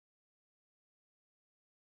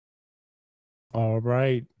All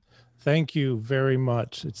right. Thank you very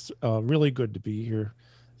much. It's really good to be here.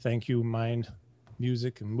 Thank you, Mind,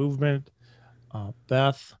 Music, and Movement.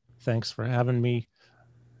 Beth, thanks for having me.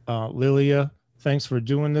 Lilia, thanks for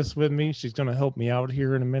doing this with me. She's going to help me out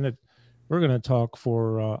here in a minute. We're going to talk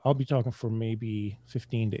for, I'll be talking for maybe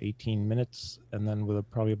 15 to 18 minutes, and then with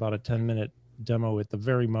probably about a 10-minute demo at the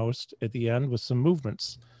very most at the end with some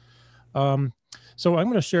movements. Um, so I'm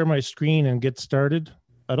going to share my screen and get started.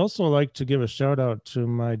 I'd also like to give a shout out to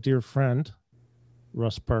my dear friend,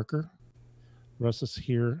 Russ Parker. Russ is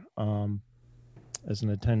here as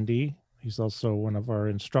an attendee. He's also one of our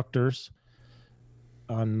instructors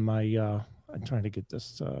on my. I'm trying to get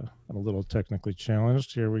this. I'm a little technically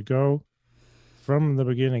challenged. Here we go. From the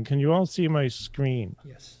beginning, can you all see my screen?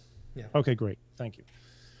 Yes. Yeah. Okay, great. Thank you.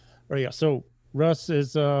 Oh yeah. So Russ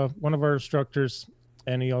is one of our instructors,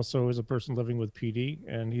 and he also is a person living with PD,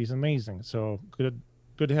 and he's amazing. So good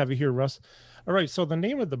to have you here, Russ. All right. So the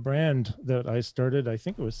name of the brand that I started, I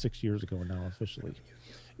think it was 6 years ago now, officially,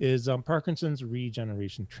 is Parkinson's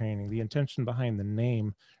regeneration training. The intention behind the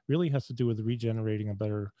name really has to do with regenerating a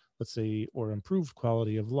better, let's say, or improved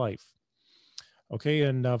quality of life. Okay,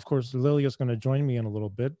 and of course, Lilia is going to join me in a little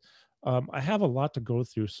bit. I have a lot to go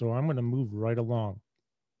through, so I'm going to move right along.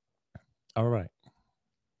 All right.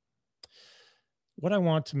 What I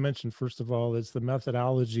want to mention, first of all, is the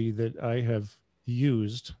methodology that I have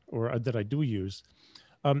used or that I do use.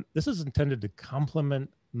 This is intended to complement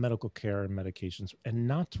medical care and medications and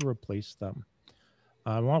not to replace them.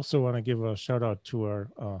 I also want to give a shout out to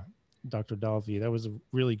our Dr. Dalvi. That was a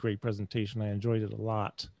really great presentation. I enjoyed it a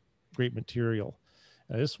lot. Great material.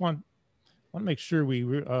 I just want to make sure we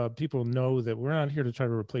people know that we're not here to try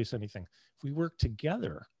to replace anything. If we work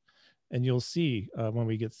together, and you'll see when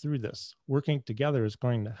we get through this, working together is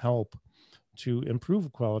going to help to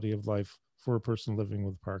improve quality of life for a person living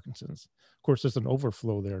with Parkinson's. Of course, there's an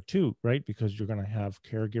overflow there too, right? Because you're going to have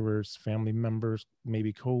caregivers, family members,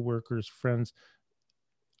 maybe coworkers, friends,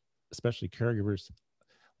 especially caregivers.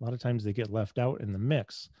 A lot of times they get left out in the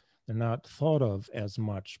mix. They're not thought of as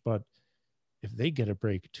much, but if they get a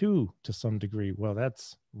break too, to some degree, well,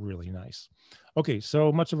 that's really nice. Okay,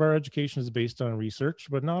 so much of our education is based on research,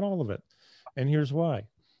 but not all of it. And here's why.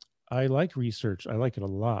 I like research. I like it a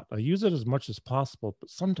lot. I use it as much as possible, but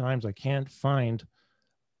sometimes I can't find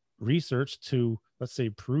research to, let's say,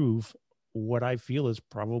 prove what I feel is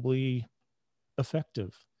probably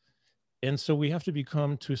effective. And so we have to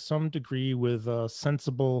become, to some degree, with a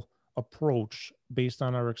sensible approach based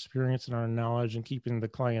on our experience and our knowledge and keeping the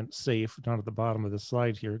client safe. Down at the bottom of the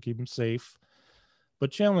slide here, keep them safe, but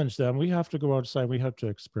challenge them. We have to go outside. We have to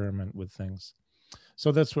experiment with things.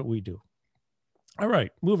 So that's what we do. All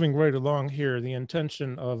right, moving right along here, the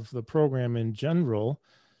intention of the program in general,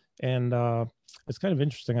 and it's kind of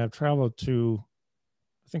interesting. I've traveled to,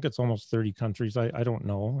 I think it's almost 30 countries. I don't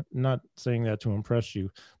know, not saying that to impress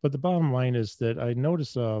you, but the bottom line is that I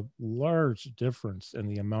notice a large difference in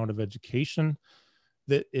the amount of education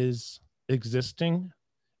that is existing,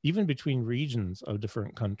 even between regions of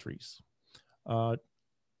different countries. Uh,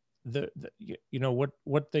 you know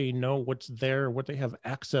what they know, what's there, what they have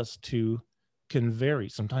access to can vary.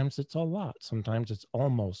 Sometimes it's a lot, sometimes it's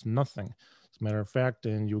almost nothing. As a matter of fact,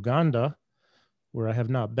 in Uganda, where I have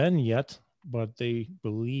not been yet, but they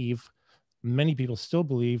believe, many people still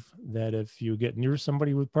believe, that if you get near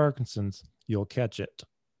somebody with Parkinson's, you'll catch it.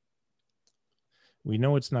 We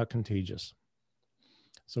know it's not contagious.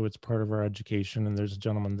 So it's part of our education. And there's a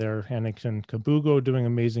gentleman there, Hannington Kabugo, doing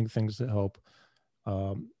amazing things to help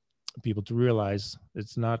um, people to realize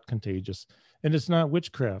it's not contagious and it's not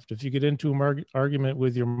witchcraft. If you get into an argument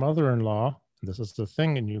with your mother-in-law, and this is the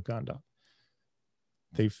thing in Uganda,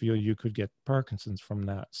 they feel you could get Parkinson's from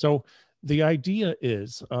that. So the idea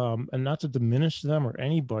is, and not to diminish them or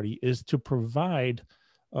anybody, is to provide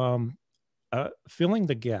filling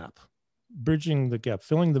the gap, bridging the gap,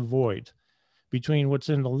 filling the void between what's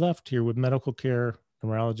in the left here with medical care,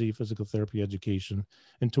 neurology, physical therapy, education,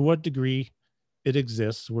 and to what degree it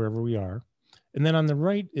exists wherever we are. And then on the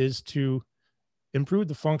right is to improve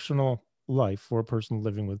the functional life for a person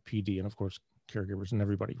living with PD, and of course, caregivers and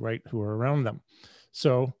everybody, right, who are around them.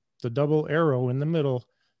 So the double arrow in the middle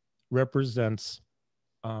represents,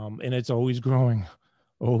 and it's always growing,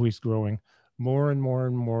 more and more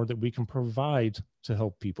and more that we can provide to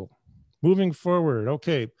help people. Moving forward,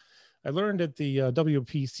 okay, I learned at the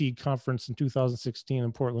WPC conference in 2016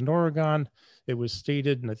 in Portland, Oregon, it was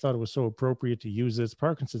stated, and I thought it was so appropriate to use this: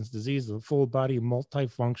 Parkinson's disease is a full body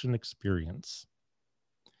multifunction experience.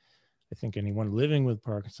 I think anyone living with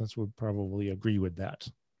Parkinson's would probably agree with that.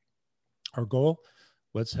 Our goal,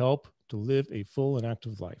 let's help to live a full and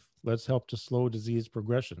active life. Let's help to slow disease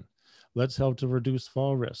progression. Let's help to reduce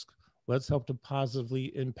fall risk. Let's help to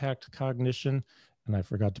positively impact cognition. And I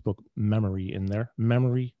forgot to put memory in there.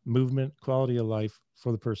 Memory, movement, quality of life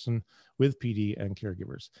for the person with PD and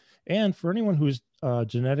caregivers. And for anyone who's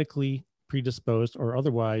genetically predisposed or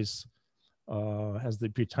otherwise has the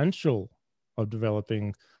potential of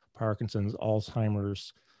developing Parkinson's,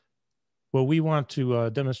 Alzheimer's. Well, we want to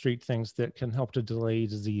demonstrate things that can help to delay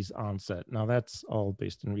disease onset. Now, that's all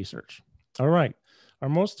based in research. All right. Our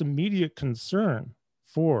most immediate concern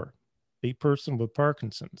for a person with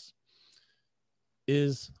Parkinson's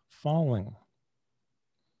is falling.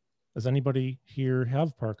 Does anybody here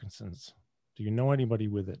have Parkinson's? Do you know anybody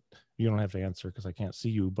with it? You don't have to answer because I can't see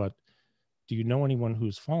you, but do you know anyone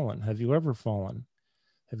who's fallen? Have you ever fallen?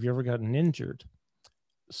 Have you ever gotten injured?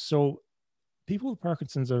 So people with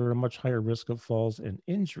Parkinson's are at a much higher risk of falls and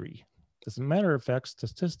injury. As a matter of fact,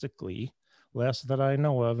 statistically, last that I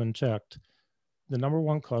know of and checked, the number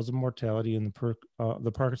one cause of mortality in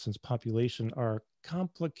the Parkinson's population are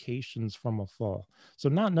complications from a fall. So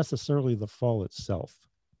not necessarily the fall itself.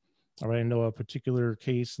 All right, I know a particular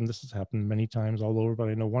case, and this has happened many times all over, but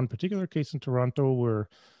I know one particular case in Toronto where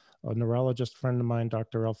a neurologist friend of mine,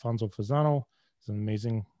 Dr. Alfonso Fasano, is an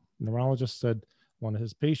amazing neurologist, said one of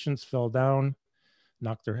his patients fell down,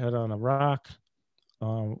 knocked their head on a rock,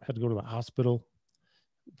 had to go to the hospital.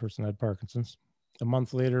 The person had Parkinson's. A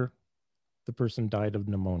month later, the person died of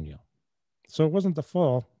pneumonia. So it wasn't the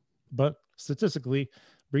fall, but statistically,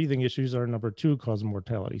 breathing issues are number two cause of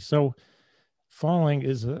mortality. So falling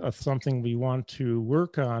is something we want to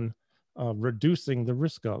work on reducing the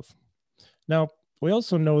risk of. Now, we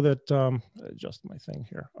also know that, adjust my thing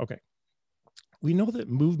here. Okay. We know that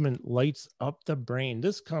movement lights up the brain.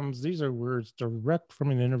 These are words direct from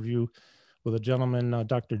an interview with a gentleman,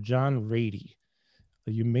 Dr. John Rady.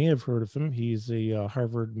 You may have heard of him. He's a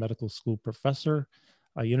Harvard Medical School professor.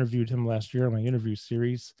 I interviewed him last year in my interview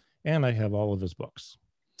series, and I have all of his books,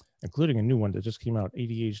 including a new one that just came out,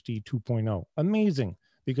 ADHD 2.0. Amazing,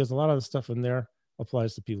 because a lot of the stuff in there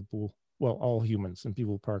applies to people, well, all humans and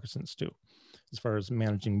people with Parkinson's too, as far as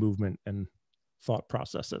managing movement and thought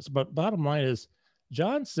processes. But bottom line is,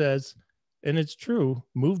 John says, and it's true,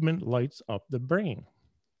 movement lights up the brain.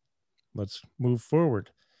 Let's move forward.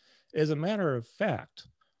 As a matter of fact,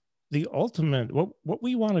 the ultimate, what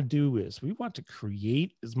we want to do is we want to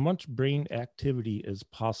create as much brain activity as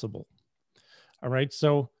possible. All right,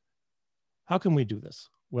 so how can we do this?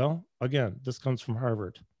 Well, again, this comes from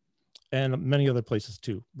Harvard and many other places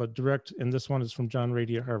too, but direct, and this one is from John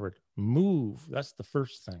Rady at Harvard. Move, that's the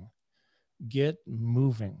first thing. Get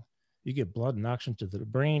moving. You get blood and oxygen to the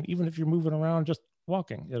brain, even if you're moving around, just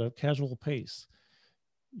walking at a casual pace.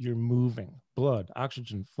 You're moving, blood,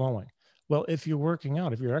 oxygen flowing. Well, if you're working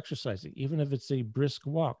out, if you're exercising, even if it's a brisk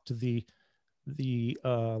walk to the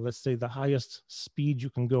let's say the highest speed you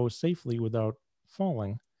can go safely without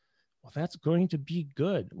falling, well, that's going to be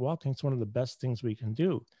good. Walking is one of the best things we can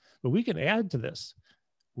do. But we can add to this.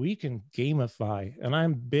 We can gamify, and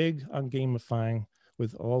I'm big on gamifying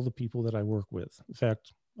with all the people that I work with. In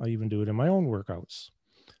fact, I even do it in my own workouts.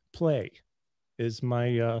 Play is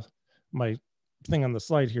my my thing on the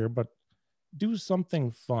slide here, but do something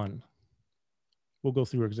fun. We'll go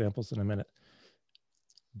through examples in a minute.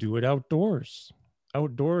 Do it outdoors.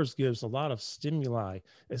 Outdoors gives a lot of stimuli,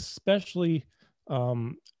 especially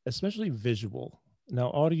visual. Now,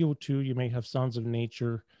 audio too, you may have sounds of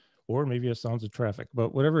nature, or maybe have sounds of traffic,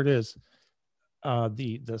 but whatever it is,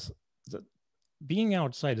 the being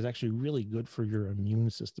outside is actually really good for your immune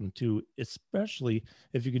system too, especially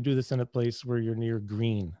if you can do this in a place where you're near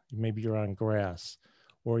green. Maybe you're on grass,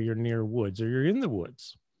 or you're near woods, or you're in the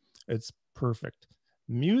woods. It's perfect.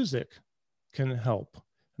 Music can help.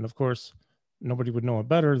 And of course, nobody would know it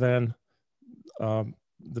better than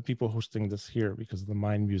the people hosting this here because of the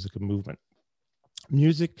mind, music, and movement.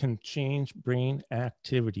 Music can change brain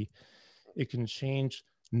activity. It can change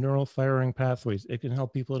neural firing pathways. It can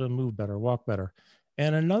help people to move better, walk better.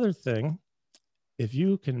 And another thing, if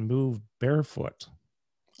you can move barefoot,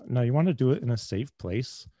 now you want to do it in a safe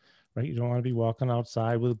place, right? You don't want to be walking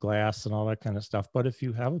outside with glass and all that kind of stuff. But if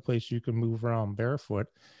you have a place you can move around barefoot,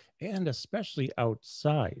 and especially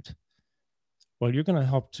outside, well, you're going to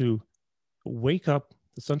help to wake up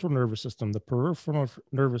the central nervous system, the peripheral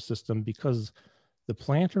nervous system, because the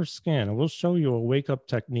plantar skin, and we'll show you a wake up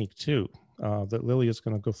technique too, that Lily is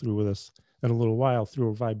going to go through with us in a little while through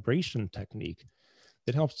a vibration technique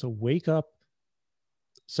that helps to wake up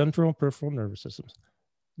central peripheral nervous systems,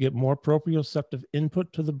 get more proprioceptive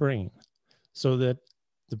input to the brain so that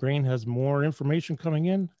The brain has more information coming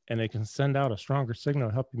in, and it can send out a stronger signal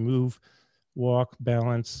to help you move, walk,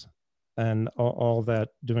 balance, and all that,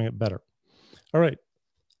 doing it better. All right,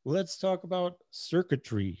 let's talk about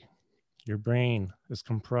circuitry. Your brain is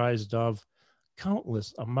comprised of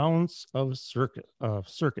countless amounts of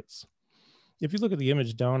circuits. If you look at the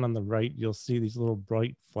image down on the right, you'll see these little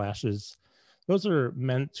bright flashes. Those are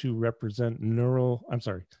meant to represent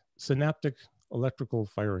synaptic electrical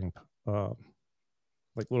firing,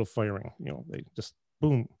 like little firing. They just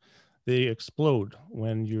boom, they explode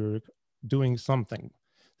when you're doing something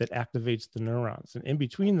that activates the neurons. And in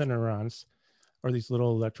between the neurons are these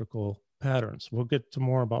little electrical patterns. We'll get to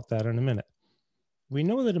more about that in a minute. We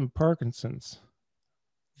know that in Parkinson's,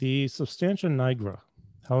 the substantia nigra,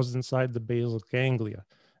 housed inside the basal ganglia,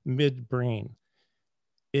 midbrain,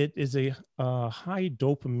 it is a high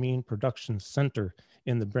dopamine production center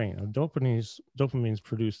in the brain. Now, dopamine is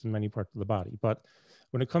produced in many parts of the body, but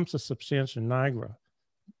when it comes to substantia nigra,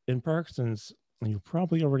 in Parkinson's, and you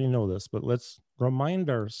probably already know this, but let's remind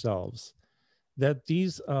ourselves that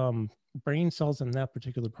these brain cells in that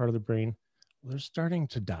particular part of the brain, they're starting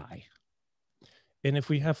to die. And if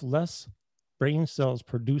we have less brain cells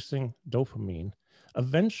producing dopamine,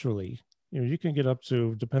 eventually, you can get up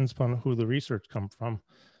to, depends upon who the research comes from,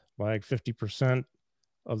 like 50%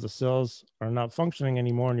 of the cells are not functioning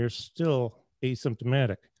anymore and you're still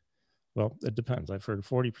asymptomatic. Well, it depends. I've heard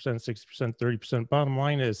 40%, 60%, 30%. Bottom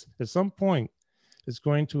line is, at some point, it's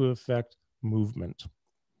going to affect movement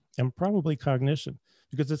and probably cognition,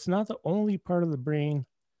 because it's not the only part of the brain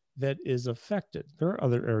that is affected. There are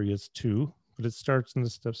other areas too, but it starts in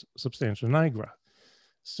the substantia nigra.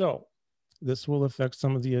 So this will affect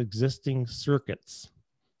some of the existing circuits.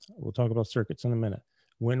 We'll talk about circuits in a minute.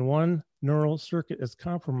 When one neural circuit is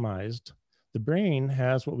compromised, the brain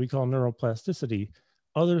has what we call neuroplasticity.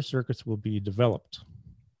 Other circuits will be developed.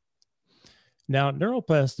 Now,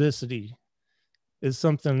 neuroplasticity is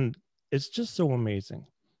something, it's just so amazing.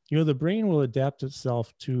 The brain will adapt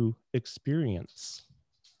itself to experience,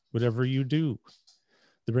 whatever you do.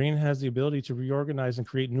 The brain has the ability to reorganize and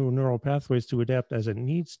create new neural pathways to adapt as it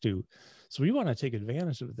needs to. So we want to take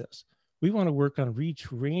advantage of this. We want to work on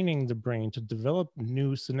retraining the brain to develop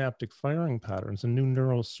new synaptic firing patterns and new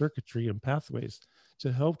neural circuitry and pathways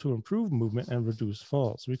to help to improve movement and reduce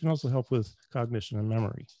falls. We can also help with cognition and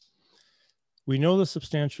memory. We know the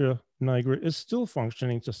substantia nigra is still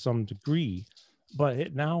functioning to some degree, but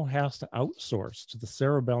it now has to outsource to the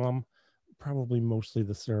cerebellum. Probably mostly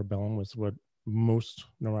the cerebellum was what most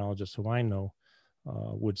neurologists who I know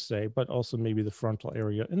would say, but also maybe the frontal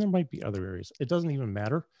area, and there might be other areas. It doesn't even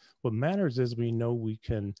matter. What matters is we know we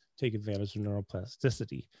can take advantage of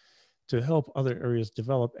neuroplasticity to help other areas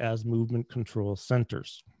develop as movement control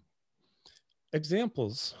centers.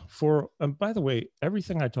 Examples for, and by the way,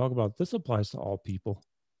 everything I talk about, this applies to all people.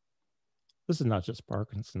 This is not just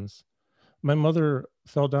Parkinson's. My mother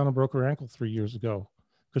fell down and broke her ankle 3 years ago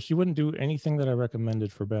because she wouldn't do anything that I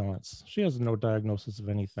recommended for balance. She has no diagnosis of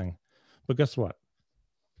anything. But guess what?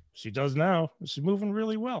 She does now. She's moving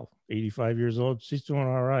really well. 85 years old. She's doing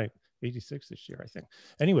all right. 86 this year, I think.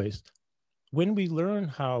 Anyways, when we learn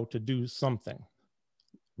how to do something,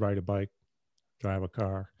 ride a bike, drive a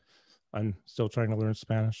car, I'm still trying to learn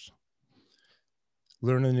Spanish,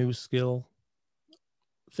 learn a new skill,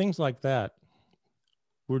 things like that,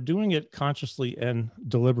 we're doing it consciously and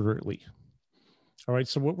deliberately. All right,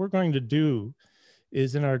 so what we're going to do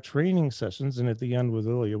is in our training sessions, and at the end with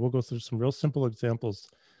Ilya, we'll go through some real simple examples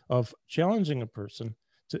of challenging a person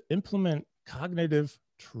to implement cognitive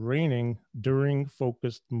training during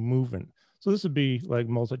focused movement. So this would be like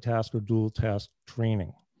multitask or dual task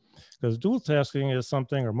training, because dual tasking is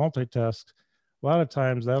something, or multitask, a lot of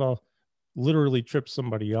times that'll literally trip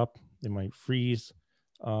somebody up. They might freeze,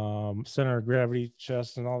 center of gravity,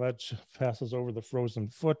 chest, and all that passes over the frozen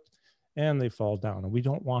foot, and they fall down. And we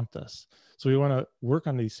don't want this. So we want to work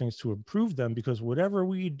on these things to improve them, because whatever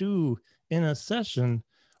we do in a session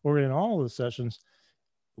or in all the sessions,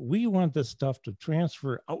 we want this stuff to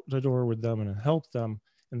transfer out the door with them and help them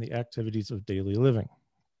in the activities of daily living.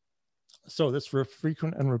 So this for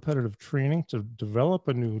frequent and repetitive training to develop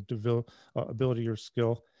a new ability or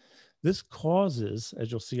skill. This causes, as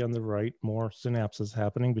you'll see on the right, more synapses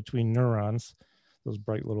happening between neurons. Those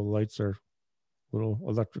bright little lights are little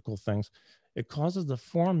electrical things. It causes the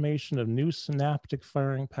formation of new synaptic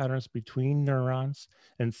firing patterns between neurons.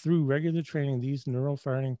 And through regular training, these neural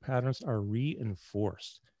firing patterns are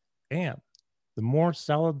reinforced. And the more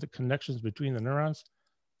solid the connections between the neurons,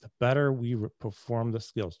 the better we perform the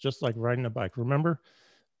skills, just like riding a bike. Remember,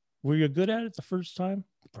 were you good at it the first time?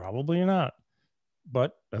 Probably not.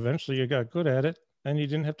 But eventually you got good at it and you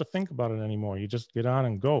didn't have to think about it anymore. You just get on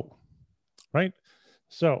and go, right?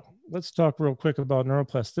 So let's talk real quick about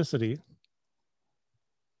neuroplasticity.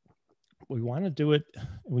 We want to do it,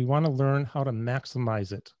 we want to learn how to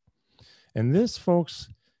maximize it. And this, folks,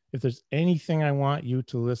 if there's anything I want you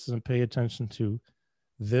to listen and pay attention to,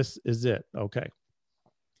 this is it. Okay.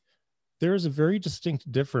 There is a very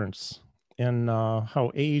distinct difference in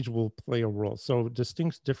how age will play a role. So,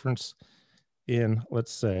 distinct difference in,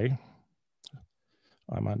 let's say,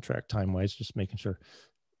 I'm on track time wise, just making sure.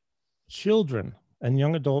 Children and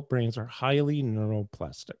young adult brains are highly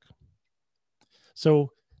neuroplastic.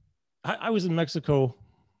 So, I was in Mexico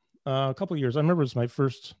a couple of years. I remember it was my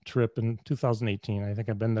first trip in 2018. I think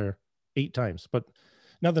I've been there 8 times, but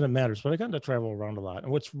not that it matters. But I got to travel around a lot.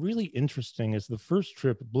 And what's really interesting is the first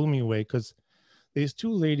trip blew me away because these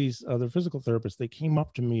 2 ladies, they're physical therapists, they came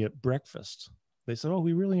up to me at breakfast. They said, "Oh,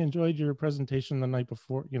 we really enjoyed your presentation the night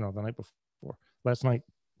before, last night.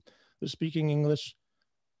 They're speaking English.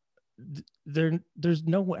 There's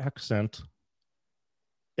no accent."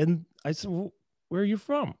 And I said, "Well, where are you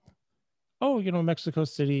from?" "Oh, Mexico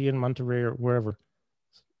City and Monterrey or wherever."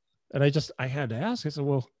 And I had to ask. I said,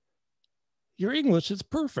 "Well, your English is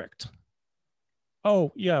perfect."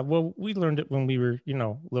 "Oh, yeah, well, we learned it when we were,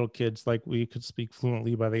 little kids, like we could speak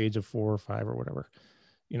fluently by the age of 4 or 5 or whatever,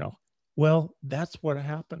 you know." Well, that's what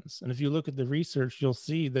happens. And if you look at the research, you'll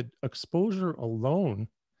see that exposure alone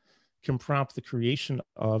can prompt the creation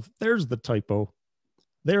of, there's the typo.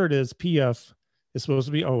 There it is, PF is supposed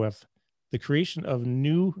to be OF, the creation of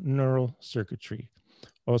new neural circuitry.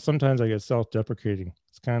 Well, sometimes I get self-deprecating.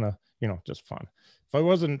 It's kind of, just fun. If I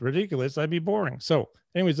wasn't ridiculous, I'd be boring. So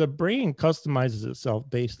anyways, the brain customizes itself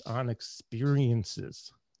based on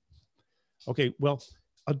experiences. Okay, well,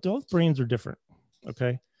 adult brains are different.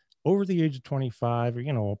 Okay. Over the age of 25,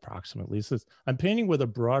 or, approximately. So I'm painting with a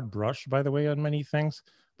broad brush, by the way, on many things,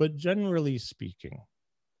 but generally speaking,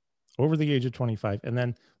 over the age of 25, and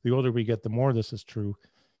then the older we get, the more this is true,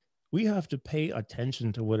 we have to pay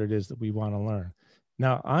attention to what it is that we want to learn.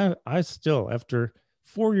 Now, I still, after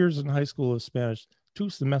 4 years in high school of Spanish,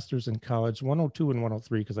 2 semesters in college, 102 and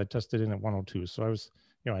 103, because I tested in at 102. So I was,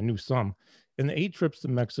 I knew some. And the 8 trips to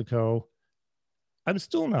Mexico, I'm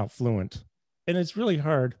still not fluent. And it's really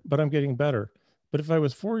hard, but I'm getting better. But if I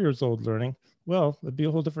was 4 years old learning, well, it'd be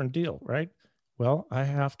a whole different deal, right? Well, I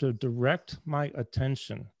have to direct my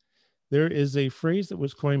attention. There is a phrase that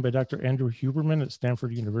was coined by Dr. Andrew Huberman at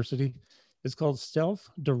Stanford University. It's called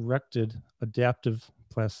self-directed adaptive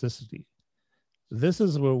plasticity. This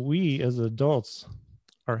is what we as adults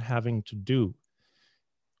are having to do.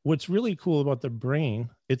 What's really cool about the brain,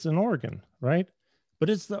 it's an organ, right? But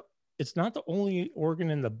it's not the only organ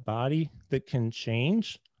in the body that can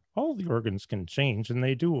change. All the organs can change, and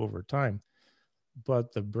they do over time.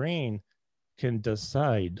 But the brain can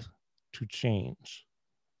decide to change.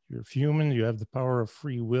 You're human, you have the power of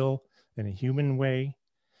free will in a human way,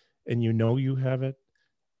 and you have it.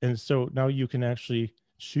 And so now you can actually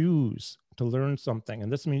choose to learn something.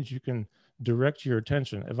 And this means you can direct your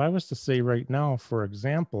attention. If I was to say right now, for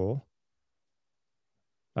example,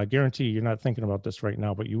 I guarantee you're not thinking about this right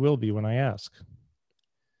now, but you will be when I ask.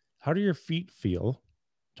 How do your feet feel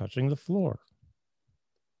touching the floor?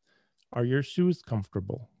 Are your shoes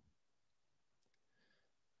comfortable?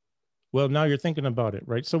 Well, now you're thinking about it,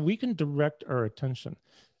 right? So we can direct our attention.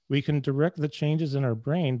 We can direct the changes in our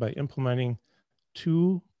brain by implementing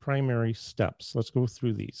 2 primary steps. Let's go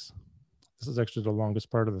through these. This is actually the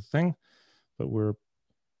longest part of the thing, but we're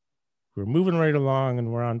moving right along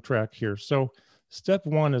and we're on track here. So step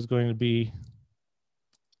 1 is going to be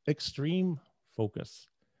extreme focus,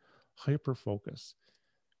 hyper focus.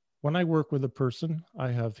 When I work with a person,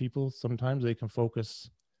 I have people, sometimes they can focus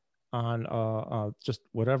on just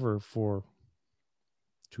whatever for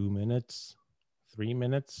 2 minutes, 3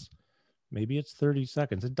 minutes, maybe it's 30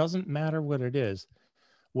 seconds. It doesn't matter what it is.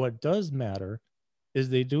 What does matter is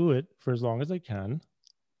they do it for as long as they can,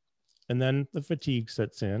 and then the fatigue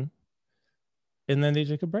sets in, and then they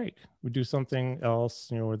take a break. We do something else,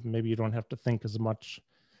 maybe you don't have to think as much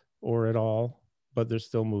or at all, but they're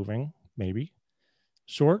still moving, maybe.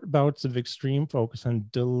 Short bouts of extreme focus and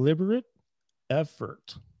deliberate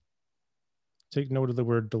effort. Take note of the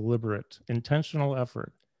word deliberate, intentional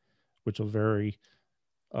effort, which will vary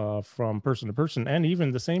from person to person, and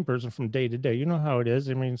even the same person from day to day. You know how it is.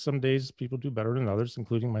 I mean, some days people do better than others,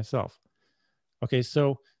 including myself. Okay,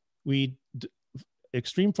 so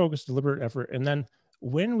extreme focus, deliberate effort. And then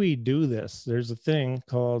when we do this, there's a thing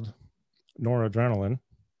called noradrenaline.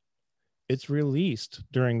 It's released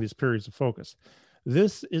during these periods of focus.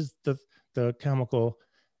 This is the chemical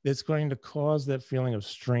it's going to cause that feeling of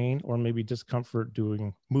strain or maybe discomfort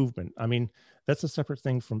doing movement. I mean, that's a separate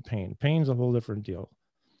thing from pain. Pain's a whole different deal,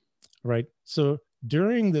 right? So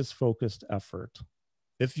during this focused effort,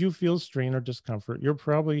 if you feel strain or discomfort, you're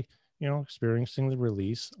probably, experiencing the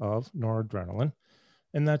release of noradrenaline,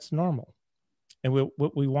 and that's normal. And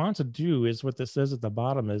what we want to do is what this says at the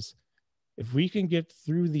bottom is if we can get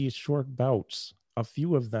through these short bouts, a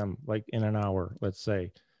few of them, like in an hour, let's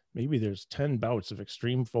say, maybe there's 10 bouts of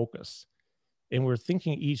extreme focus. And we're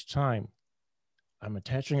thinking each time, I'm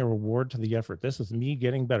attaching a reward to the effort. This is me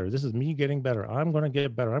getting better. This is me getting better. I'm going to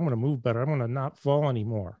get better. I'm going to move better. I'm going to not fall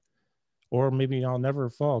anymore. Or maybe I'll never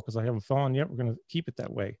fall because I haven't fallen yet. We're going to keep it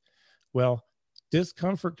that way. Well,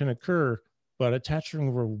 discomfort can occur, but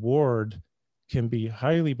attaching reward can be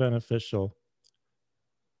highly beneficial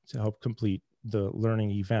to help complete the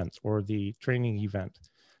learning event or the training event.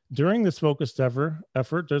 During this focused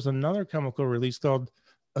effort, there's another chemical release called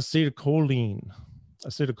acetylcholine.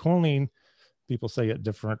 Acetylcholine, people say it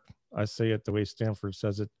different. I say it the way Stanford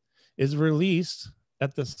says it, is released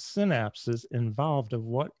at the synapses involved of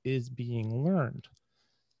what is being learned.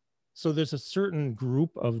 So there's a certain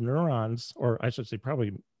group of neurons, or I should say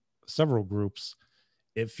probably several groups.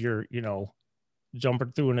 If you're,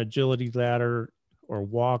 jumping through an agility ladder or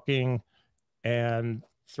walking and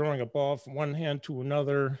throwing a ball from one hand to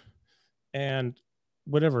another and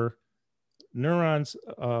whatever, neurons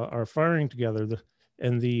are firing together.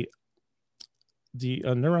 And the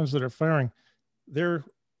neurons that are firing, they're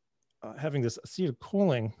having this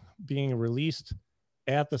acetylcholine being released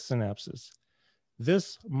at the synapses.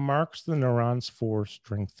 This marks the neurons for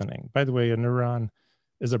strengthening. By the way, a neuron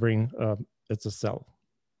is a brain, it's a cell.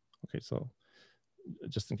 Okay, so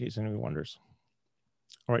just in case anyone wonders.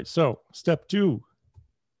 All right, so step 2,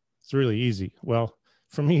 it's really easy. Well,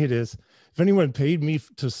 for me it is. If anyone paid me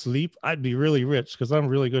to sleep, I'd be really rich because I'm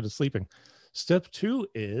really good at sleeping. Step 2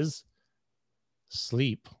 is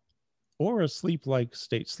sleep or a sleep-like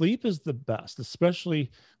state. Sleep is the best,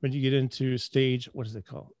 especially when you get into stage, what is it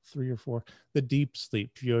called? 3 or 4, the deep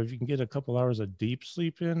sleep. If you can get a couple hours of deep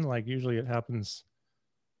sleep in, like usually it happens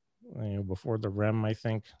before the REM, I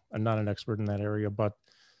think. I'm not an expert in that area, but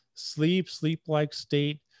sleep-like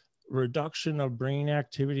state, reduction of brain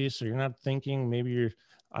activity. So you're not thinking,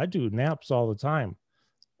 I do naps all the time.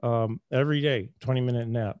 Every day, 20-minute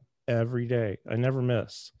nap every day. I never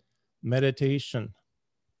miss. Meditation.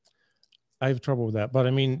 I have trouble with that. But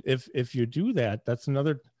I mean, if you do that, that's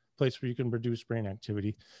another place where you can reduce brain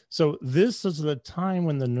activity. So this is the time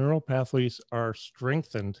when the neural pathways are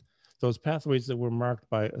strengthened, those pathways that were marked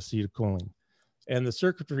by acetylcholine. And the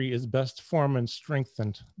circuitry is best formed and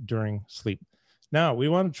strengthened during sleep. Now, we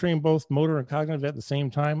want to train both motor and cognitive at the same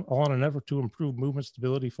time, all in an effort to improve movement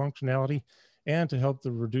stability, functionality, and to help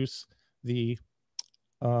to reduce the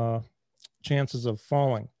chances of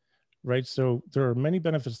falling, right? So there are many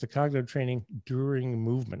benefits to cognitive training during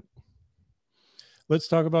movement. Let's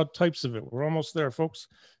talk about types of it. We're almost there, folks.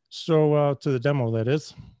 So to the demo, that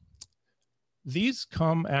is. These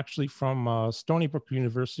come actually from Stony Brook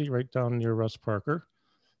University, right down near Russ Parker,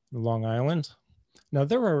 Long Island. Now,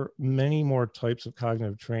 there are many more types of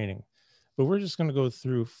cognitive training, but we're just going to go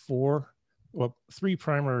through 3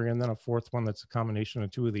 primary and then a 4th one that's a combination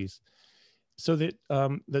of 2 of these. So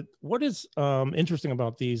that what is interesting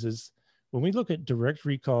about these is when we look at direct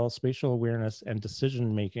recall, spatial awareness, and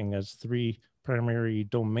decision making as 3 primary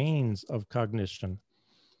domains of cognition,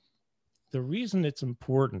 the reason it's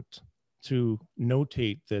important to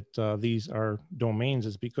notate that these are domains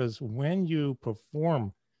is because when you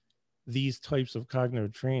perform these types of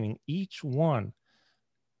cognitive training, each one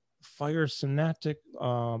fires synaptic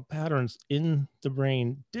patterns in the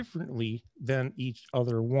brain differently than each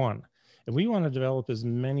other one. And we want to develop as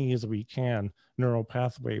many as we can neural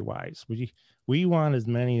pathway wise. We want as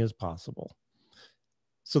many as possible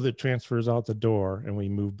so that transfers out the door and we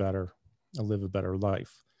move better and live a better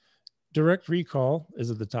life. Direct recall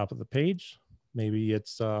is at the top of the page. Maybe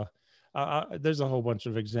it's, there's a whole bunch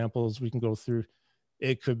of examples we can go through.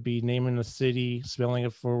 It could be naming a city, spelling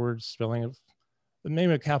it forward,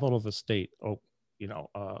 name a capital of a state.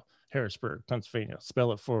 Harrisburg, Pennsylvania,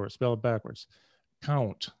 spell it forward, spell it backwards.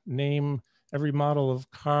 Count, name every model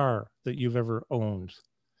of car that you've ever owned.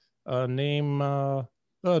 During the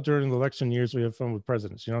election years, we have fun with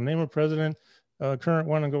presidents. Name a president, current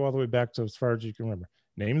one, and go all the way back to as far as you can remember.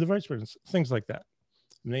 Name the vice presidents, things like that.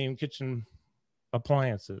 Name kitchen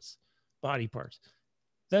appliances, body parts.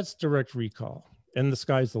 That's direct recall. And the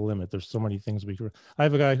sky's the limit. There's so many things we can. I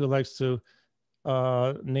have a guy who likes to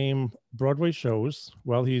name Broadway shows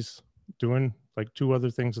while he's doing like 2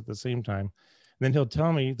 other things at the same time. And then he'll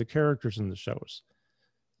tell me the characters in the shows.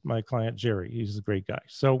 my client, Jerry. He's a great guy.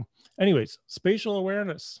 So anyways, spatial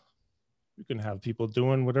awareness. You can have people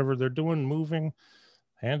doing whatever they're doing, moving,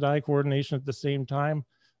 hand-eye coordination at the same time.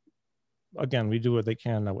 Again, we do what they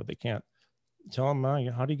can, not what they can't. Tell them,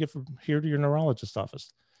 how do you get from here to your neurologist's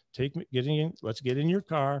office? Let's get in your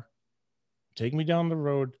car, take me down the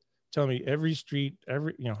road, tell me every street,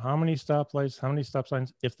 how many stoplights, how many stop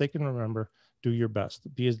signs. If they can remember, do your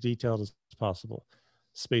best. Be as detailed as possible.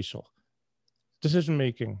 Spatial. Decision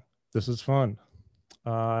making. This is fun.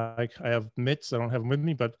 I have mitts. I don't have them with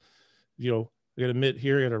me, but I got a mitt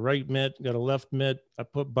here, I got a right mitt, got a left mitt. I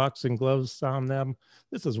put boxing gloves on them.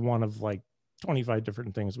 This is one of like 25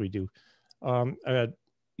 different things we do. I got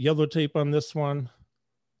yellow tape on this one,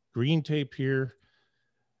 green tape here,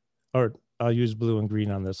 or I'll use blue and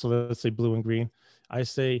green on this. So let's say blue and green. I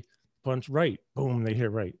say punch right, boom, they hear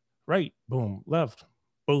right. Right, boom, left,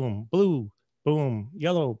 boom, blue, boom,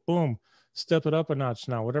 yellow, boom. Step it up a notch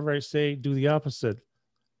now. Whatever I say, do the opposite.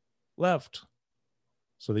 Left.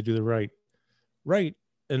 So they do the right,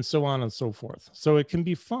 and so on and so forth. So it can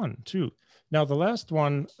be fun too. Now, the last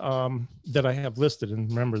one that I have listed, and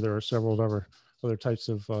remember, there are several other types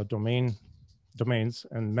of domains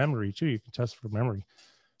and memory too. You can test for memory,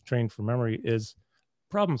 train for memory, is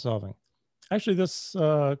problem solving. Actually, this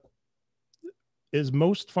is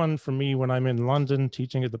most fun for me when I'm in London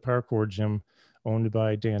teaching at the parkour gym owned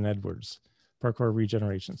by Dan Edwards, Parkour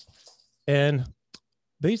Regenerations. And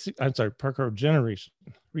parkour generation.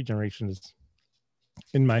 Regeneration is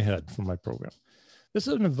in my head from my program. This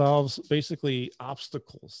involves basically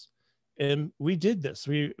obstacles. And we did this.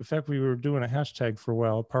 In fact, we were doing a hashtag for a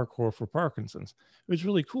while, parkour for Parkinson's. It was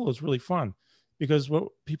really cool. It was really fun because what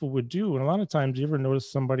people would do, and a lot of times you ever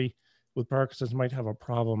notice somebody with Parkinson's might have a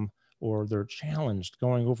problem or they're challenged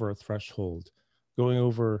going over a threshold, going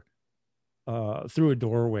over through a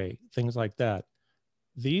doorway, things like that.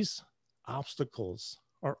 These obstacles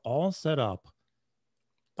are all set up.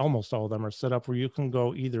 Almost all of them are set up where you can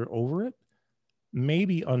go either over it,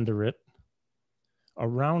 maybe under it,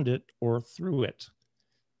 around it, or through it.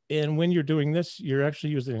 And when you're doing this, you're actually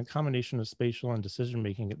using a combination of spatial and decision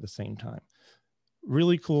making at the same time.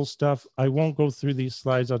 Really cool stuff. I won't go through these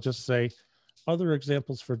slides. I'll just say other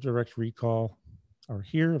examples for direct recall are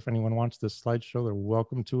here. If anyone wants this slideshow, they're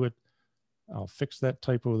welcome to it. I'll fix that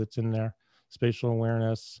typo that's in there. Spatial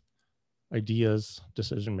awareness, ideas,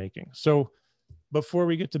 decision making. So before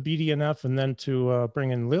we get to BDNF and then to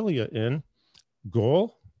bring in Lilia in,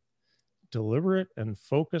 goal, deliberate and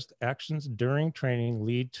focused actions during training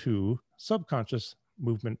lead to subconscious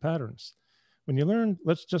movement patterns. When you learn,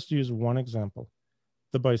 let's just use one example,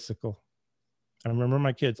 the bicycle. I remember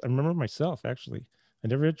my kids, I remember myself actually. I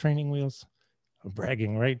never had training wheels. I'm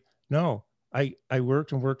bragging, right? No, I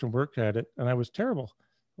worked and worked and worked at it and I was terrible.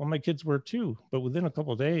 Well, my kids were too, but within a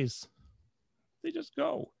couple of days, they just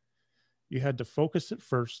go. You had to focus it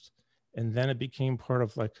first, and then it became part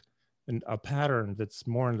of like a pattern that's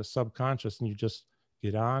more in the subconscious, and you just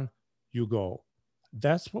get on, you go.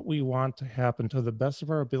 That's what we want to happen to the best of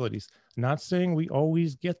our abilities. Not saying we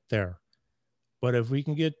always get there, but if we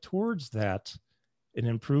can get towards that and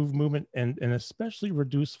improve movement and especially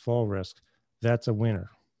reduce fall risk, that's a winner.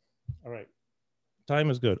 All right. Time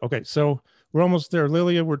is good. Okay, so we're almost there.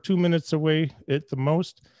 Lilia, we're 2 minutes away at the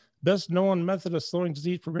most. Best known method of slowing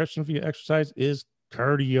disease progression via exercise is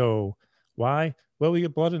cardio. Why? Well, we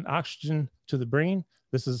get blood and oxygen to the brain.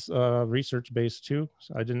 This is research-based too,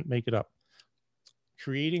 so I didn't make it up.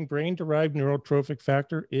 Creating brain-derived neurotrophic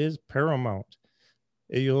factor is paramount.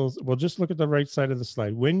 Well, just look at the right side of the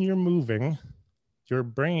slide. When you're moving, your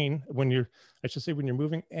brain, when you're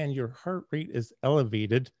moving and your heart rate is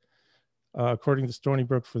elevated, according to Stony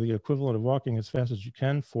Brook, for the equivalent of walking as fast as you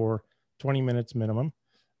can for 20 minutes minimum.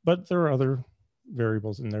 But there are other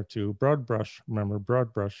variables in there too. Broad brush, remember,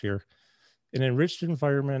 broad brush here. An enriched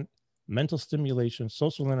environment, mental stimulation,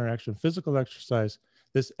 social interaction, physical exercise.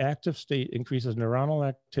 This active state increases neuronal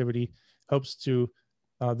activity, helps to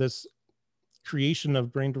this creation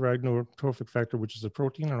of brain-derived neurotrophic factor, which is a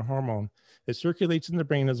protein and a hormone. It circulates in the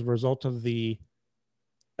brain as a result of the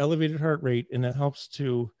elevated heart rate, and it helps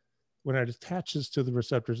to, when it attaches to the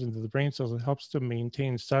receptors into the brain cells, it helps to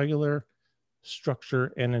maintain cellular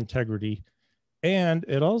structure and integrity. And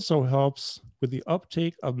it also helps with the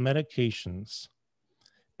uptake of medications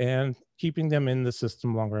and keeping them in the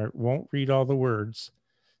system longer. I won't read all the words.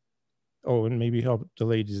 Oh, and maybe help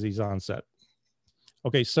delay disease onset.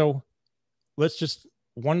 Okay, so let's just,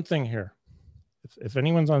 one thing here. If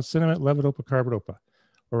anyone's on Cinnamon, levodopa, carbidopa,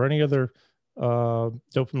 or any other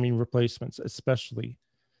dopamine replacements, especially,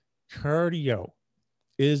 cardio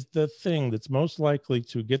is the thing that's most likely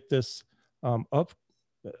to get this up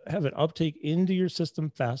have it uptake into your system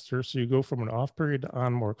faster. So you go from an off period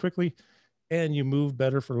on more quickly, and you move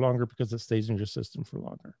better for longer because it stays in your system for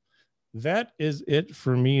longer. That is it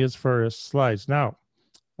for me as far as slides. Now,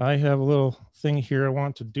 I have a little thing here I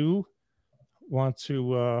want to do. Want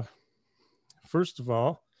to, first of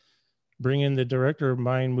all, bring in the director of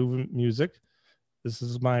Mind Movement Music. This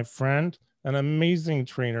is my friend, an amazing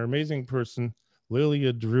trainer, amazing person,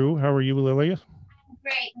 Lilia Drew. How are you, Lilia? I'm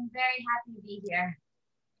great. I'm very happy to be here.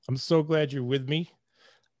 I'm so glad you're with me.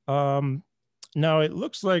 Now, it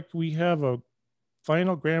looks like we have a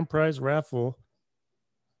final grand prize raffle.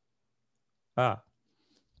 Ah,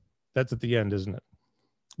 that's at the end, isn't it?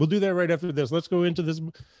 We'll do that right after this. Let's go into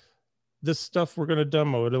this stuff we're going to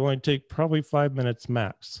demo. It'll only take probably 5 minutes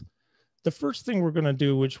max. The first thing we're going to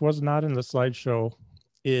do, which was not in the slideshow,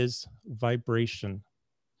 is vibration.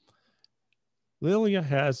 Lilia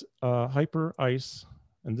has hyper ice,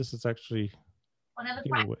 and this is actually one of the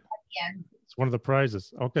prizes at the end. It's one of the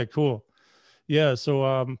prizes. Okay, cool. Yeah,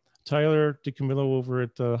 so Tyler DeCamillo over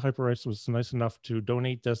at Hyper Ice was nice enough to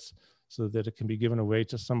donate this so that it can be given away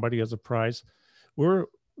to somebody as a prize. Where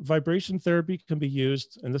vibration therapy can be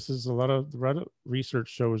used, and this is a lot of research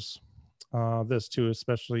shows this too,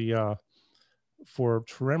 especially for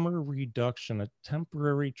tremor reduction, a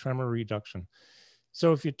temporary tremor reduction.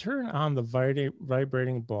 So if you turn on the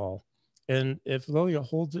vibrating ball, and if Lilia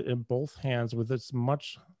holds it in both hands with as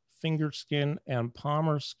much finger skin and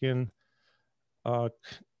palmar skin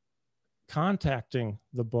contacting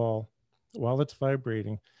the ball while it's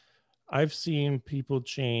vibrating, I've seen people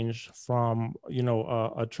change from,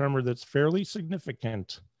 a tremor that's fairly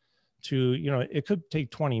significant to, it could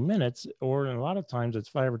take 20 minutes, or in a lot of times it's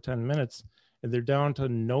 5 or 10 minutes, and they're down to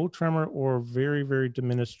no tremor or very, very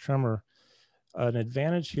diminished tremor. An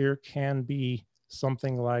advantage here can be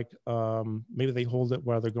something like maybe they hold it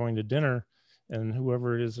while they're going to dinner, and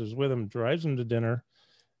whoever it is with them drives them to dinner,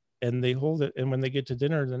 and they hold it. And when they get to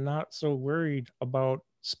dinner, they're not so worried about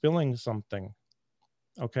spilling something.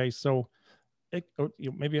 Okay, so it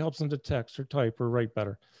maybe helps them to text or type or write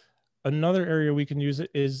better. Another area we can use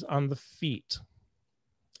it is on the feet.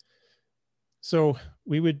 So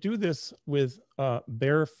we would do this with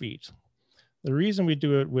bare feet. The reason we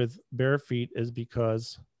do it with bare feet is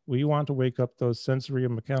because we want to wake up those sensory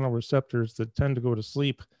and mechanical receptors that tend to go to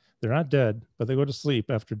sleep. They're not dead, but they go to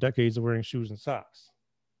sleep after decades of wearing shoes and socks.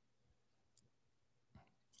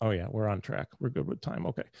 Oh yeah, we're on track. We're good with time.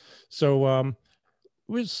 Okay. So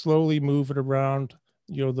we slowly move it around.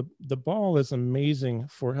 The ball is amazing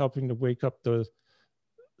for helping to wake up the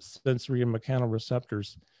sensory and mechanical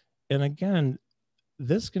receptors. And again,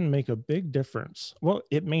 this can make a big difference. Well,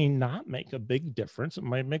 it may not make a big difference. It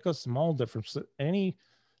might make a small difference. Any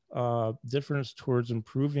difference towards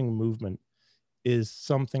improving movement is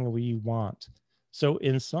something we want. So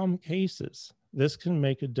in some cases, this can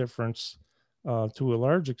make a difference to a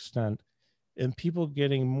large extent in people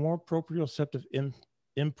getting more proprioceptive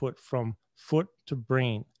input from foot to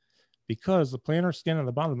brain, because the plantar skin on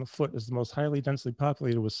the bottom of the foot is the most highly densely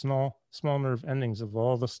populated with small nerve endings of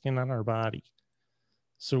all the skin on our body.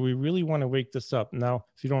 So we really want to wake this up. Now,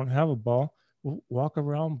 if you don't have a ball, walk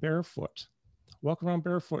around barefoot. Walk around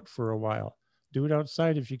barefoot for a while. Do it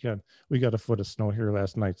outside if you can. We got a foot of snow here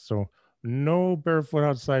last night, so no barefoot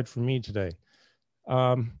outside for me today.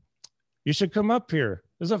 You should come up here.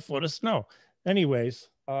 There's a foot of snow. Anyways,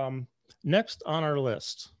 next on our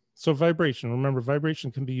list. So vibration. Remember,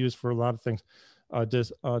 vibration can be used for a lot of things.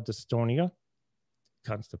 Dystonia,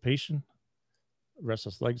 constipation,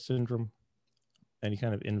 restless leg syndrome, any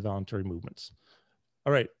kind of involuntary movements.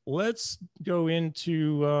 All right, let's go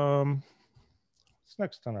into what's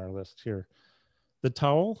next on our list here. The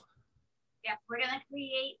towel. Yeah, we're going to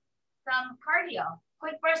create some cardio,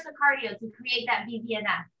 quick burst of cardio to create that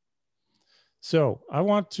BDNF. So I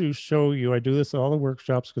want to show you, I do this at all the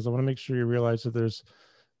workshops because I want to make sure you realize that there's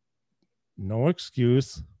no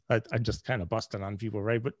excuse. I just kind of busted on people,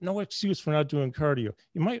 right? But no excuse for not doing cardio.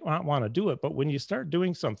 You might not want to do it, but when you start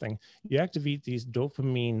doing something, you activate these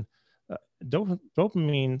dopamine.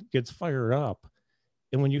 Dopamine gets fired up.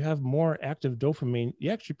 And when you have more active dopamine,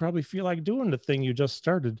 you actually probably feel like doing the thing you just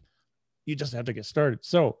started. You just have to get started.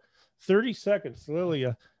 So 30 seconds,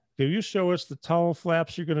 Lilia, can you show us the towel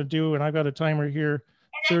flaps you're going to do? And I've got a timer here,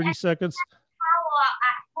 30 seconds.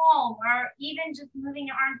 Home, or even just moving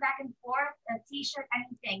your arms back and forth, a t-shirt,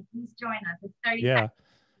 anything, please join us. It's 30 seconds.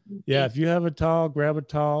 Yeah, if you have a towel, grab a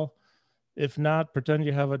towel. If not, pretend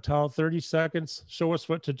you have a towel. 30 seconds, show us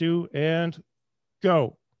what to do, and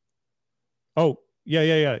go. Oh,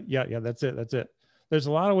 yeah, that's it. There's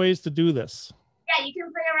a lot of ways to do this. Yeah, you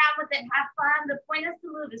can play around with it, have fun. The point is to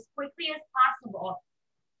move as quickly as possible.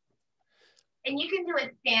 And you can do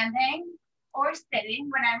it standing or sitting,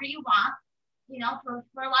 whenever you want. You know,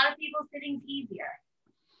 for a lot of people, sitting's easier.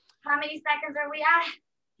 How many seconds are we at?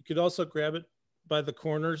 You could also grab it by the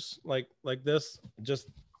corners like this, just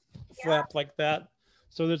flap like that.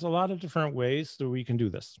 So there's a lot of different ways that we can do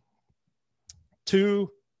this.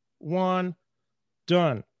 2, 1,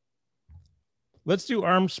 done. Let's do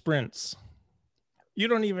arm sprints. You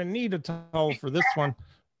don't even need a towel for this one.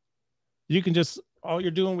 You can just, all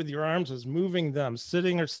you're doing with your arms is moving them,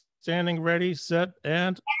 sitting or standing, ready, set,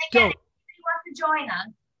 and go. If you want to join us.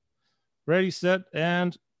 Ready, set,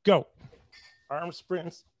 and go. Arm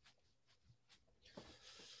sprints.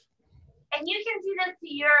 And you can do this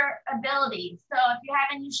to your ability. So if you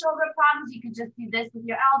have any shoulder problems, you can just do this with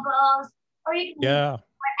your elbows, or you can do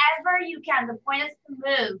whatever you can. The point is to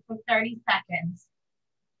move for 30 seconds.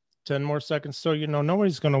 10 more seconds. So, you know,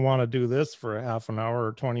 nobody's going to want to do this for a half an hour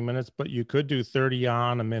or 20 minutes, but you could do 30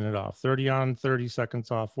 on, a minute off, 30 on, 30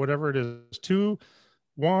 seconds off, whatever it is. 2,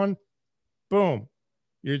 1, boom,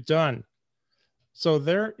 you're done. So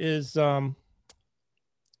there is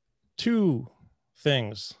 2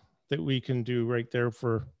 things that we can do right there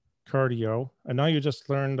for cardio. And now you just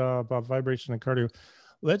learned about vibration and cardio.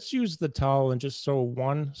 Let's use the towel and just show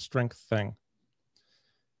one strength thing.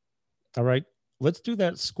 All right. Let's do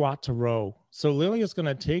that squat to row. So Lilia's going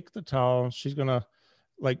to take the towel. She's going to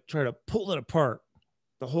like try to pull it apart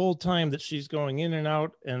the whole time that she's going in and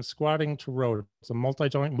out and squatting to row. It's a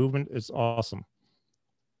multi-joint movement. It's awesome.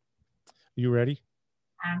 You ready?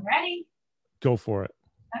 I'm ready. Go for it.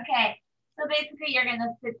 Okay. So basically you're going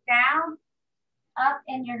to sit down, up,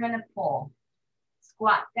 and you're going to pull.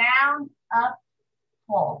 Squat down, up,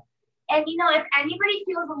 pull. And, you know, if anybody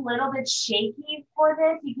feels a little bit shaky for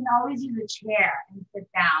this, you can always use a chair and sit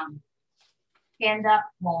down. Stand up,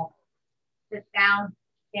 pull. Sit down,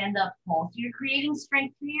 stand up, pull. So you're creating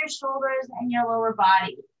strength through your shoulders and your lower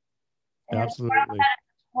body. And absolutely.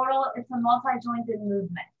 It's a multi-jointed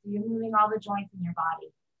movement. So you're moving all the joints in your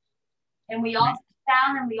body. And we all sit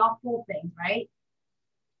down and we all pull things, right?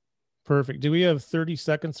 Perfect. Do we have 30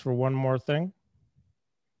 seconds for one more thing?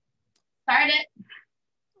 Start it.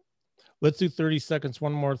 Let's do 30 seconds.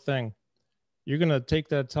 One more thing. You're going to take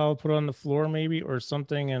that towel, put it on the floor maybe or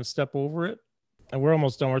something and step over it. And we're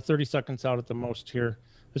almost done. We're 30 seconds out at the most here.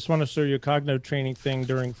 I just want to show you a cognitive training thing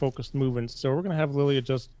during focused movements. So we're going to have Lilia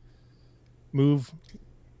just move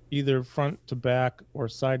either front to back or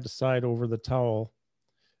side to side over the towel.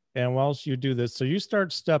 And whilst you do this, so you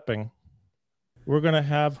start stepping, we're going to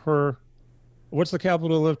have her. What's the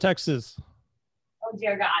capital of Texas? Oh,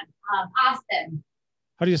 dear God. Austin.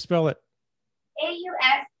 How do you spell it?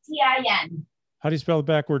 Austin. How do you spell it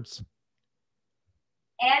backwards?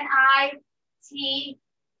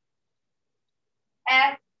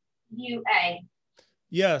 Nitsua.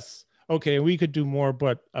 Yes. Okay, we could do more,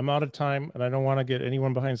 but I'm out of time and I don't want to get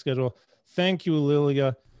anyone behind schedule. Thank you,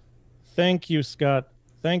 Lilia. Thank you, Scott.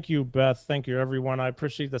 Thank you, Beth. Thank you, everyone. I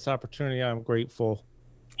appreciate this opportunity. I'm grateful.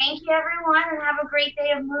 Thank you, everyone, and have a great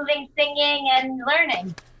day of moving, singing, and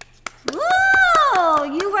learning. Woo!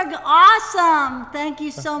 You were awesome. Thank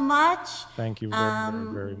you so much. Thank you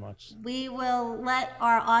very, very much. We will let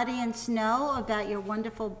our audience know about your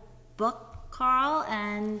wonderful book, Karl.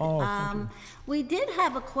 And we did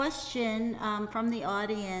have a question from the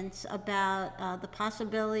audience about the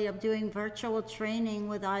possibility of doing virtual training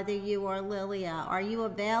with either you or Lilia. Are you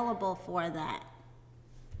available for that?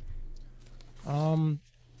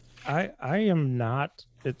 I am not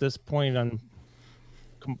at this point. I'm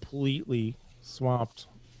completely swamped.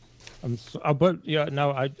 But yeah,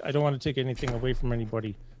 no, I don't want to take anything away from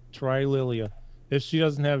anybody. Try Lilia. If she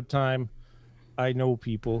doesn't have time, I know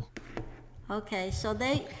people. Okay, so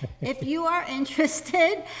if you are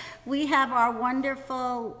interested, we have our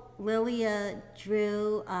wonderful Lilia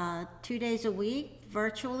Drew 2 days a week,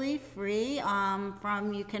 virtually free.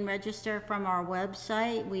 You can register from our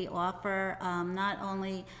website. We offer not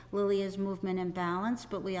only Lilia's movement and balance,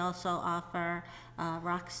 but we also offer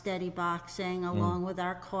rock steady boxing along with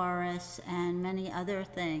our chorus and many other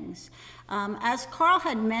things. As Karl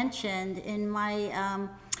had mentioned in my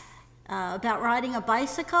about riding a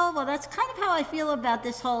bicycle, well, that's kind of how I feel about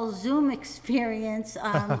this whole Zoom experience.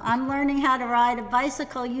 I'm learning how to ride a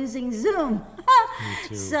bicycle using Zoom.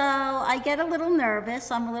 So I get a little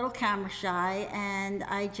nervous. I'm a little camera shy, and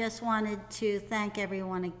I just wanted to thank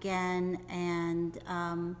everyone again and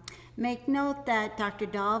Make note that Dr.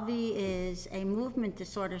 Dalby is a movement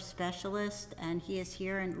disorder specialist, and he is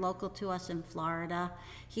here and local to us in Florida.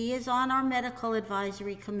 He is on our medical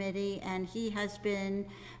advisory committee, and he has been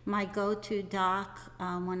my go-to doc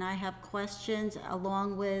when I have questions,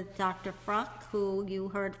 along with Dr. Fruck, who you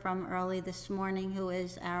heard from early this morning, who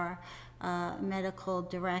is our medical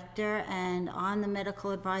director. And on the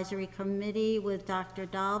medical advisory committee with Dr.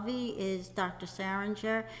 Dalby is Dr.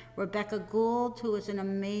 Saringer, Rebecca Gould, who is an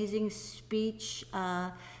amazing speech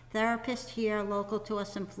therapist here local to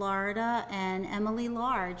us in Florida, and Emily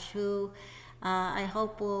Large, who I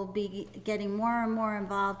hope will be getting more and more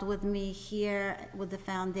involved with me here with the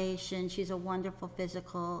foundation. She's a wonderful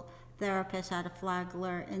physical therapist out of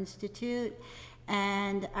Flagler Institute.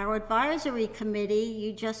 And our advisory committee,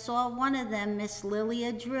 you just saw one of them, Miss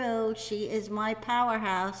Lilia Drew. She is my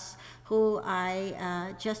powerhouse, who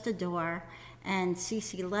I just adore. And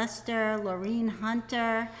Cece Lester, Laureen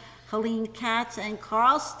Hunter, Helene Katz, and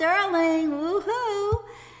Karl Sterling, woohoo!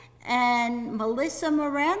 And Melissa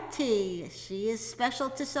Moranti, she is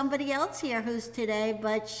special to somebody else here who's today,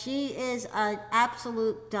 but she is an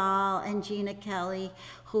absolute doll. And Gina Kelly,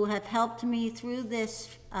 who have helped me through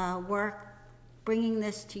this work, bringing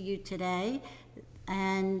this to you today.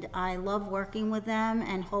 And I love working with them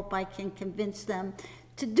and hope I can convince them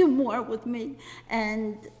to do more with me.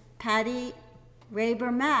 And Patty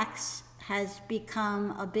Raber Max has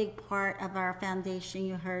become a big part of our foundation.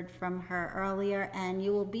 You heard from her earlier, and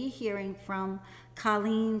you will be hearing from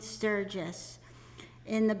Colleen Sturgis.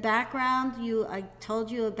 In the background, I told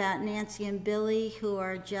you about Nancy and Billy, who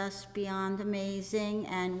are just beyond amazing,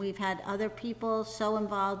 and we've had other people so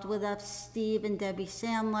involved with us, Steve and Debbie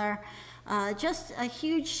Sandler. Just a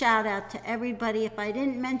huge shout out to everybody. If I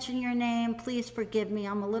didn't mention your name, please forgive me.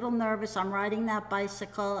 I'm a little nervous. I'm riding that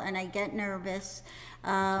bicycle and I get nervous.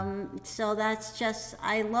 So that's just,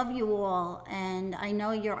 I love you all, and I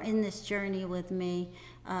know you're in this journey with me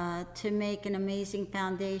to make an amazing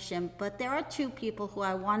foundation. But there are two people who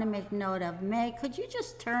I want to make note of. May, could you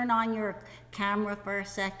just turn on your camera for a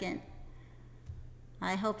second?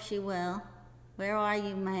 I hope she will. Where are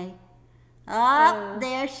you, May? Oh,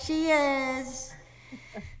 there she is.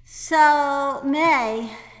 So, May,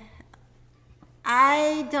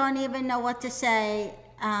 I don't even know what to say.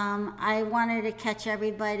 I wanted to catch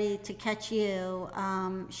everybody, to catch you.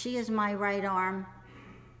 She is my right arm.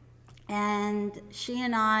 And she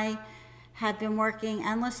and I have been working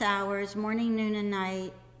endless hours, morning, noon, and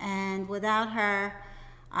night. And without her,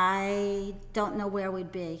 I don't know where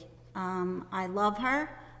we'd be. I love her.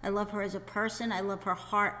 I love her as a person. I love her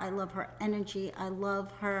heart. I love her energy. I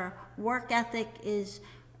love her work ethic is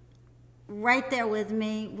right there with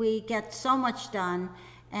me. We get so much done.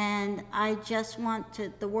 And I just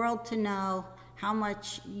want the world to know how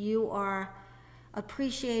much you are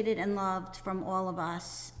appreciated and loved from all of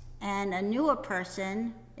us. And a newer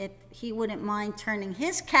person, if he wouldn't mind turning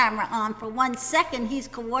his camera on for 1 second, he's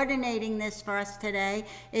coordinating this for us today,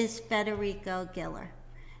 is Federico Giller.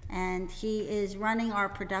 And he is running our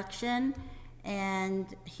production, and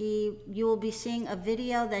you will be seeing a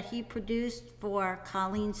video that he produced for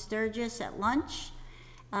Colleen Sturgis at lunch.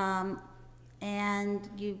 And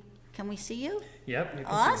can we see you? Yep. You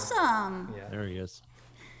can awesome. see him. Yeah. There he is.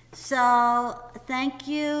 So thank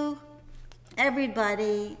you,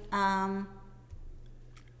 everybody. I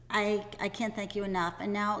can't thank you enough.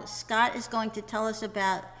 And now Scott is going to tell us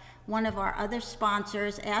about one of our other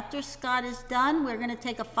sponsors. After Scott is done, we're going to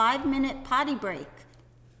take a 5-minute potty break.